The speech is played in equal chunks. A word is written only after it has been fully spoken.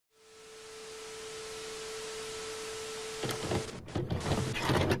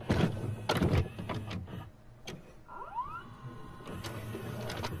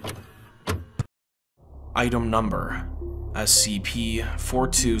Item Number: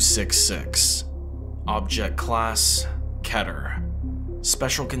 SCP-4266. Object Class: Keter.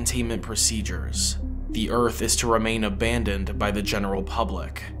 Special Containment Procedures: the Earth is to remain abandoned by the general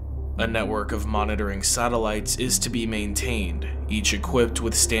public. A network of monitoring satellites is to be maintained, each equipped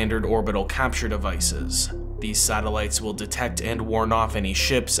with standard orbital capture devices. These satellites will detect and warn off any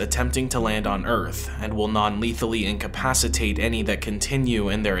ships attempting to land on Earth, and will non-lethally incapacitate any that continue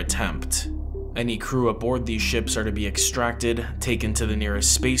in their attempt. Any crew aboard these ships are to be extracted, taken to the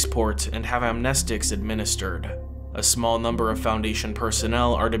nearest spaceport, and have amnestics administered. A small number of Foundation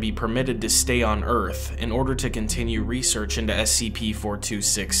personnel are to be permitted to stay on Earth in order to continue research into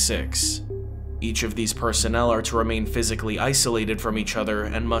SCP-4266. Each of these personnel are to remain physically isolated from each other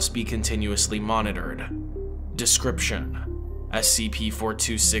and must be continuously monitored. Description: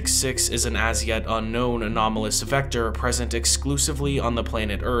 SCP-4266 is an as-yet unknown anomalous vector present exclusively on the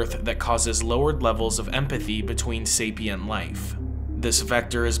planet Earth that causes lowered levels of empathy between sapient life. This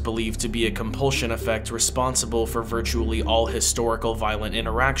vector is believed to be a compulsion effect responsible for virtually all historical violent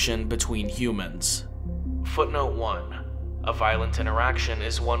interaction between humans. Footnote 1. A violent interaction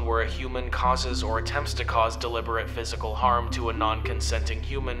is one where a human causes or attempts to cause deliberate physical harm to a non-consenting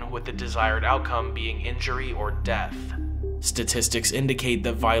human, with the desired outcome being injury or death. Statistics indicate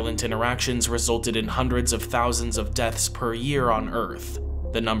that violent interactions resulted in hundreds of thousands of deaths per year on Earth.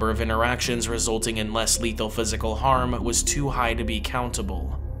 The number of interactions resulting in less lethal physical harm was too high to be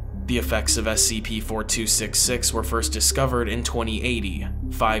countable. The effects of SCP-4266 were first discovered in 2080,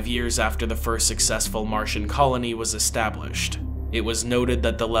 5 years after the first successful Martian colony was established. It was noted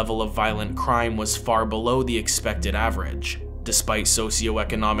that the level of violent crime was far below the expected average, despite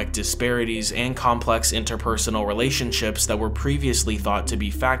socioeconomic disparities and complex interpersonal relationships that were previously thought to be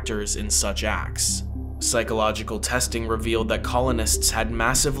factors in such acts. Psychological testing revealed that colonists had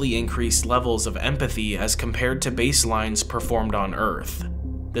massively increased levels of empathy as compared to baselines performed on Earth.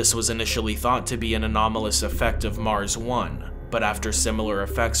 This was initially thought to be an anomalous effect of Mars 1, but after similar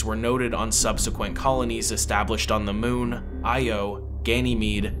effects were noted on subsequent colonies established on the Moon, Io,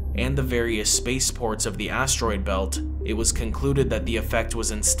 Ganymede, and the various spaceports of the asteroid belt, it was concluded that the effect was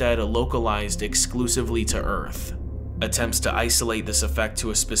instead localized exclusively to Earth. Attempts to isolate this effect to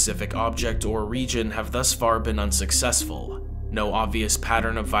a specific object or region have thus far been unsuccessful. No obvious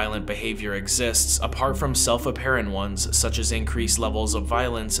pattern of violent behavior exists apart from self-apparent ones, such as increased levels of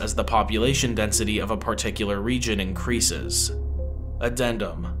violence as the population density of a particular region increases.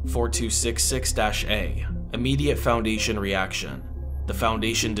 Addendum 4266-A. Immediate Foundation Reaction. The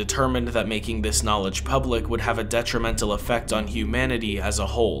Foundation determined that making this knowledge public would have a detrimental effect on humanity as a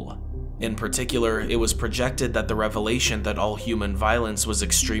whole. In particular, it was projected that the revelation that all human violence was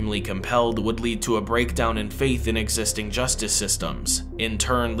extremely compelled would lead to a breakdown in faith in existing justice systems, in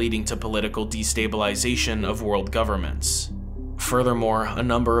turn leading to political destabilization of world governments. Furthermore, a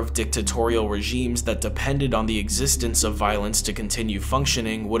number of dictatorial regimes that depended on the existence of violence to continue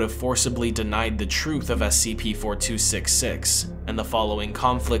functioning would have forcibly denied the truth of SCP-4266, and the following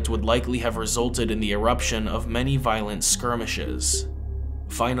conflict would likely have resulted in the eruption of many violent skirmishes.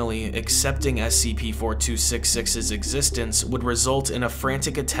 Finally, accepting SCP-4266's existence would result in a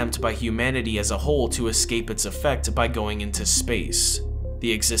frantic attempt by humanity as a whole to escape its effect by going into space.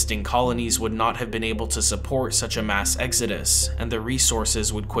 The existing colonies would not have been able to support such a mass exodus, and the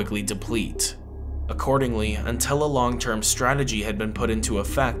resources would quickly deplete. Accordingly, until a long-term strategy had been put into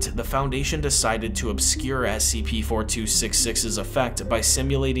effect, the Foundation decided to obscure SCP-4266's effect by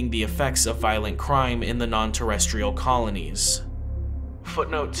simulating the effects of violent crime in the non-terrestrial colonies.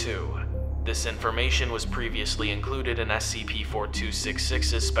 Footnote 2. This information was previously included in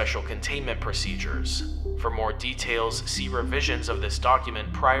SCP-4266's Special Containment Procedures. For more details, see revisions of this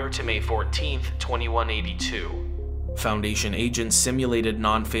document prior to May 14, 2182. Foundation agents simulated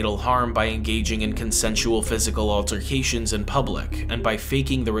non-fatal harm by engaging in consensual physical altercations in public, and by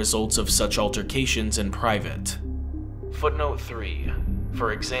faking the results of such altercations in private. Footnote 3.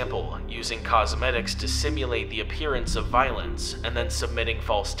 For example, using cosmetics to simulate the appearance of violence, and then submitting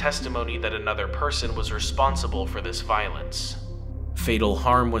false testimony that another person was responsible for this violence. Fatal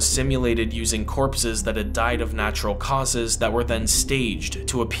harm was simulated using corpses that had died of natural causes that were then staged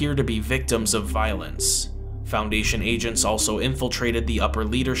to appear to be victims of violence. Foundation agents also infiltrated the upper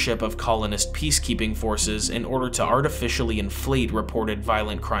leadership of colonist peacekeeping forces in order to artificially inflate reported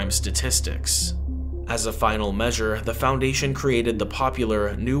violent crime statistics. As a final measure, the Foundation created the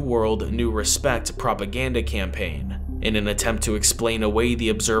popular New World, New Respect propaganda campaign. in an attempt to explain away the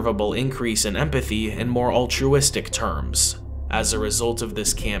observable increase in empathy in more altruistic terms. As a result of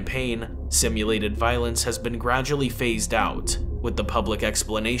this campaign, simulated violence has been gradually phased out, with the public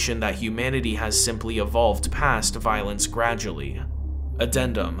explanation that humanity has simply evolved past violence gradually.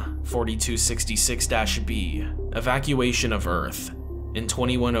 Addendum 4266-B Evacuation of Earth. In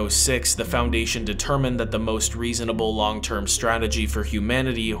 2106, the Foundation determined that the most reasonable long-term strategy for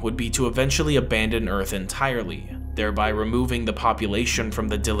humanity would be to eventually abandon Earth entirely, thereby removing the population from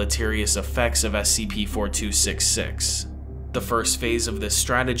the deleterious effects of SCP-4266. The first phase of this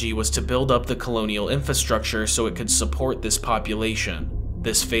strategy was to build up the colonial infrastructure so it could support this population.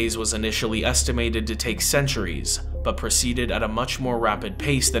 This phase was initially estimated to take centuries, but proceeded at a much more rapid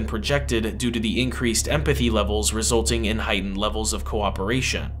pace than projected due to the increased empathy levels resulting in heightened levels of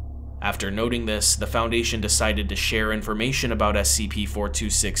cooperation. After noting this, the Foundation decided to share information about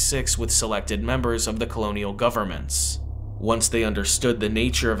SCP-4266 with selected members of the colonial governments. Once they understood the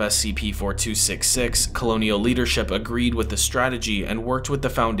nature of SCP-4266, colonial leadership agreed with the strategy and worked with the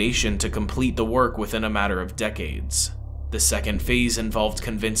Foundation to complete the work within a matter of decades. The second phase involved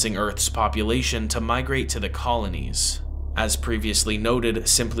convincing Earth's population to migrate to the colonies. As previously noted,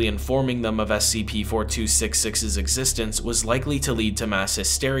 simply informing them of SCP-4266's existence was likely to lead to mass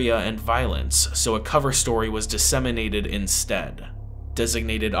hysteria and violence, so a cover story was disseminated instead.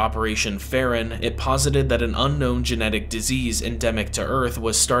 Designated Operation Farron, it posited that an unknown genetic disease endemic to Earth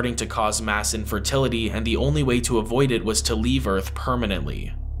was starting to cause mass infertility, and the only way to avoid it was to leave Earth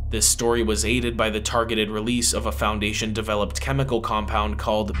permanently. This story was aided by the targeted release of a Foundation-developed chemical compound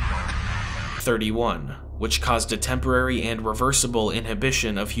called 31, which caused a temporary and reversible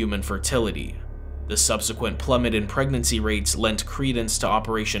inhibition of human fertility. The subsequent plummet in pregnancy rates lent credence to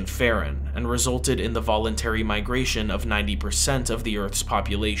Operation Farron and resulted in the voluntary migration of 90% of the Earth's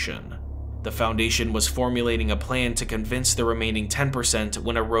population. The Foundation was formulating a plan to convince the remaining 10%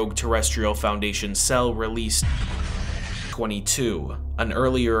 when a rogue terrestrial Foundation cell released 22, an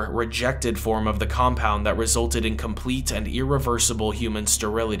earlier, rejected form of the compound that resulted in complete and irreversible human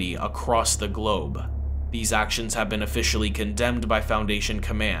sterility across the globe. These actions have been officially condemned by Foundation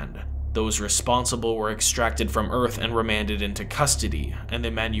Command. Those responsible were extracted from Earth and remanded into custody, and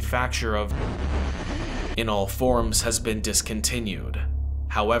the manufacture of in all forms has been discontinued.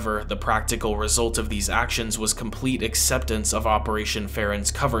 However, the practical result of these actions was complete acceptance of Operation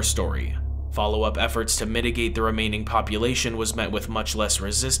Farron's cover story. Follow-up efforts to mitigate the remaining population was met with much less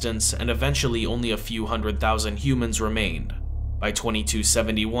resistance, and eventually only a few 100,000 humans remained. By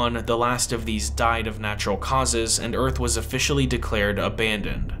 2271, the last of these died of natural causes, and Earth was officially declared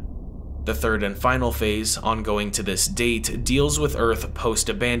abandoned. The third and final phase, ongoing to this date, deals with Earth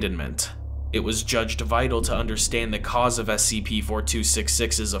post-abandonment. It was judged vital to understand the cause of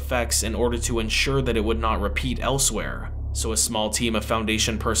SCP-4266's effects in order to ensure that it would not repeat elsewhere, so a small team of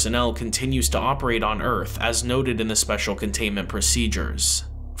Foundation personnel continues to operate on Earth as noted in the special containment procedures.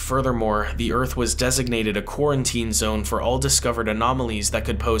 Furthermore, the Earth was designated a quarantine zone for all discovered anomalies that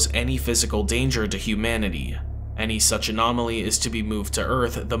could pose any physical danger to humanity. Any such anomaly is to be moved to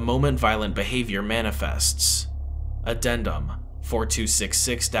Earth the moment violent behavior manifests. Addendum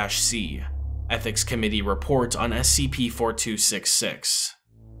 4266-C Ethics Committee Report on SCP-4266.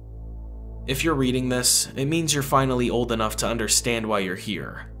 If you're reading this, it means you're finally old enough to understand why you're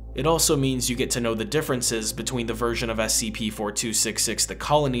here. It also means you get to know the differences between the version of SCP-4266 the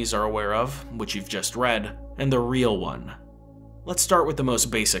colonies are aware of, which you've just read, and the real one. Let's start with the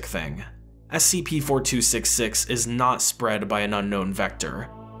most basic thing. SCP-4266 is not spread by an unknown vector.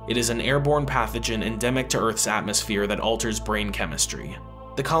 It is an airborne pathogen endemic to Earth's atmosphere that alters brain chemistry.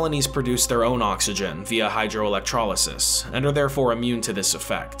 The colonies produce their own oxygen via hydroelectrolysis, and are therefore immune to this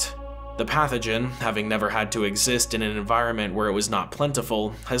effect. The pathogen, having never had to exist in an environment where it was not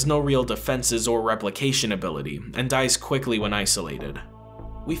plentiful, has no real defenses or replication ability, and dies quickly when isolated.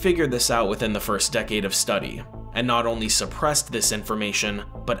 We figured this out within the first decade of study, and not only suppressed this information,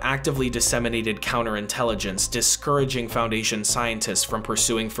 but actively disseminated counterintelligence discouraging Foundation scientists from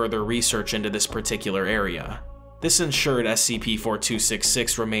pursuing further research into this particular area. This ensured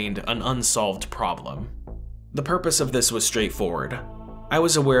SCP-4266 remained an unsolved problem. The purpose of this was straightforward. I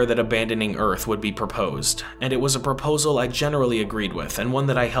was aware that abandoning Earth would be proposed, and it was a proposal I generally agreed with and one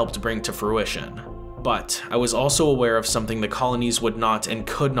that I helped bring to fruition. But I was also aware of something the colonies would not and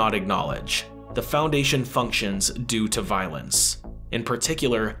could not acknowledge. The Foundation functions due to violence. In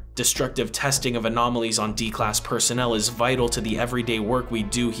particular, destructive testing of anomalies on D-Class personnel is vital to the everyday work we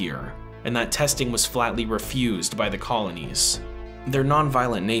do here, and that testing was flatly refused by the colonies. Their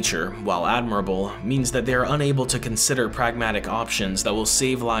non-violent nature, while admirable, means that they are unable to consider pragmatic options that will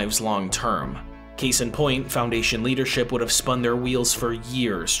save lives long-term. Case in point, Foundation leadership would have spun their wheels for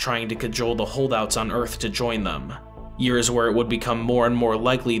years trying to cajole the holdouts on Earth to join them. Years where it would become more and more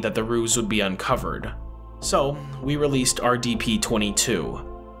likely that the ruse would be uncovered. So, we released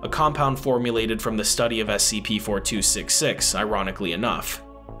RDP-22, a compound formulated from the study of SCP-4266, ironically enough,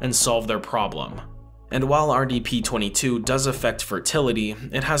 and solved their problem. And while RDP-22 does affect fertility,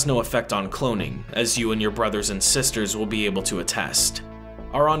 it has no effect on cloning, as you and your brothers and sisters will be able to attest.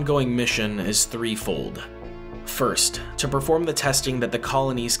 Our ongoing mission is threefold. First, to perform the testing that the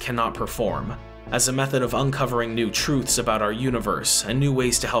colonies cannot perform, as a method of uncovering new truths about our universe and new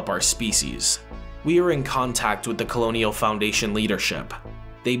ways to help our species. We are in contact with the Colonial Foundation leadership.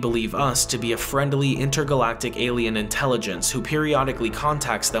 They believe us to be a friendly intergalactic alien intelligence who periodically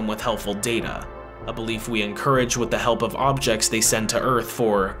contacts them with helpful data, a belief we encourage with the help of objects they send to Earth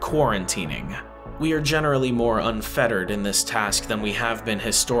for quarantining. We are generally more unfettered in this task than we have been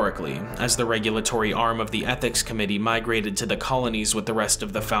historically, as the regulatory arm of the Ethics Committee migrated to the colonies with the rest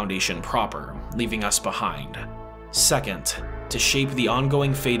of the Foundation proper, leaving us behind. Second, to shape the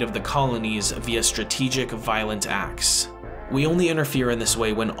ongoing fate of the colonies via strategic violent acts. We only interfere in this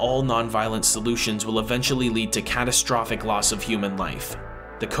way when all non-violent solutions will eventually lead to catastrophic loss of human life.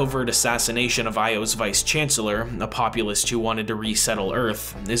 The covert assassination of Io's vice-chancellor, a populist who wanted to resettle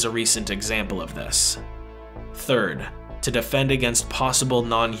Earth, is a recent example of this. Third, to defend against possible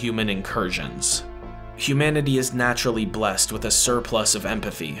non-human incursions. Humanity is naturally blessed with a surplus of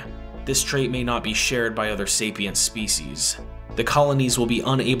empathy. This trait may not be shared by other sapient species. The colonies will be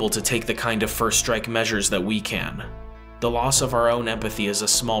unable to take the kind of first-strike measures that we can. The loss of our own empathy is a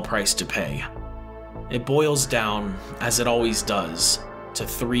small price to pay. It boils down, as it always does, to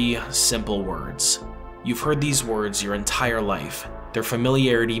three simple words. You've heard these words your entire life. Their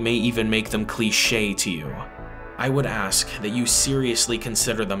familiarity may even make them cliché to you. I would ask that you seriously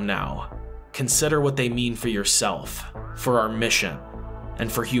consider them now. Consider what they mean for yourself, for our mission,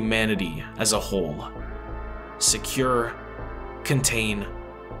 and for humanity as a whole. Secure, contain,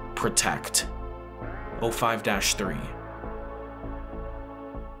 protect. 05-3.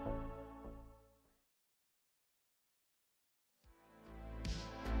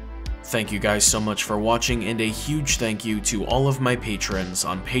 Thank you guys so much for watching, and a huge thank you to all of my patrons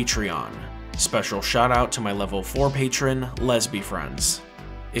on Patreon. Special shout out to my level 4 patron, Lesby Friends.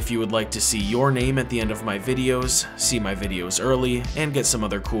 If you would like to see your name at the end of my videos, see my videos early, and get some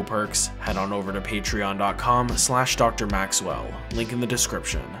other cool perks, head on over to patreon.com/Dr. Maxwell, link in the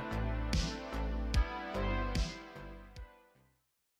description.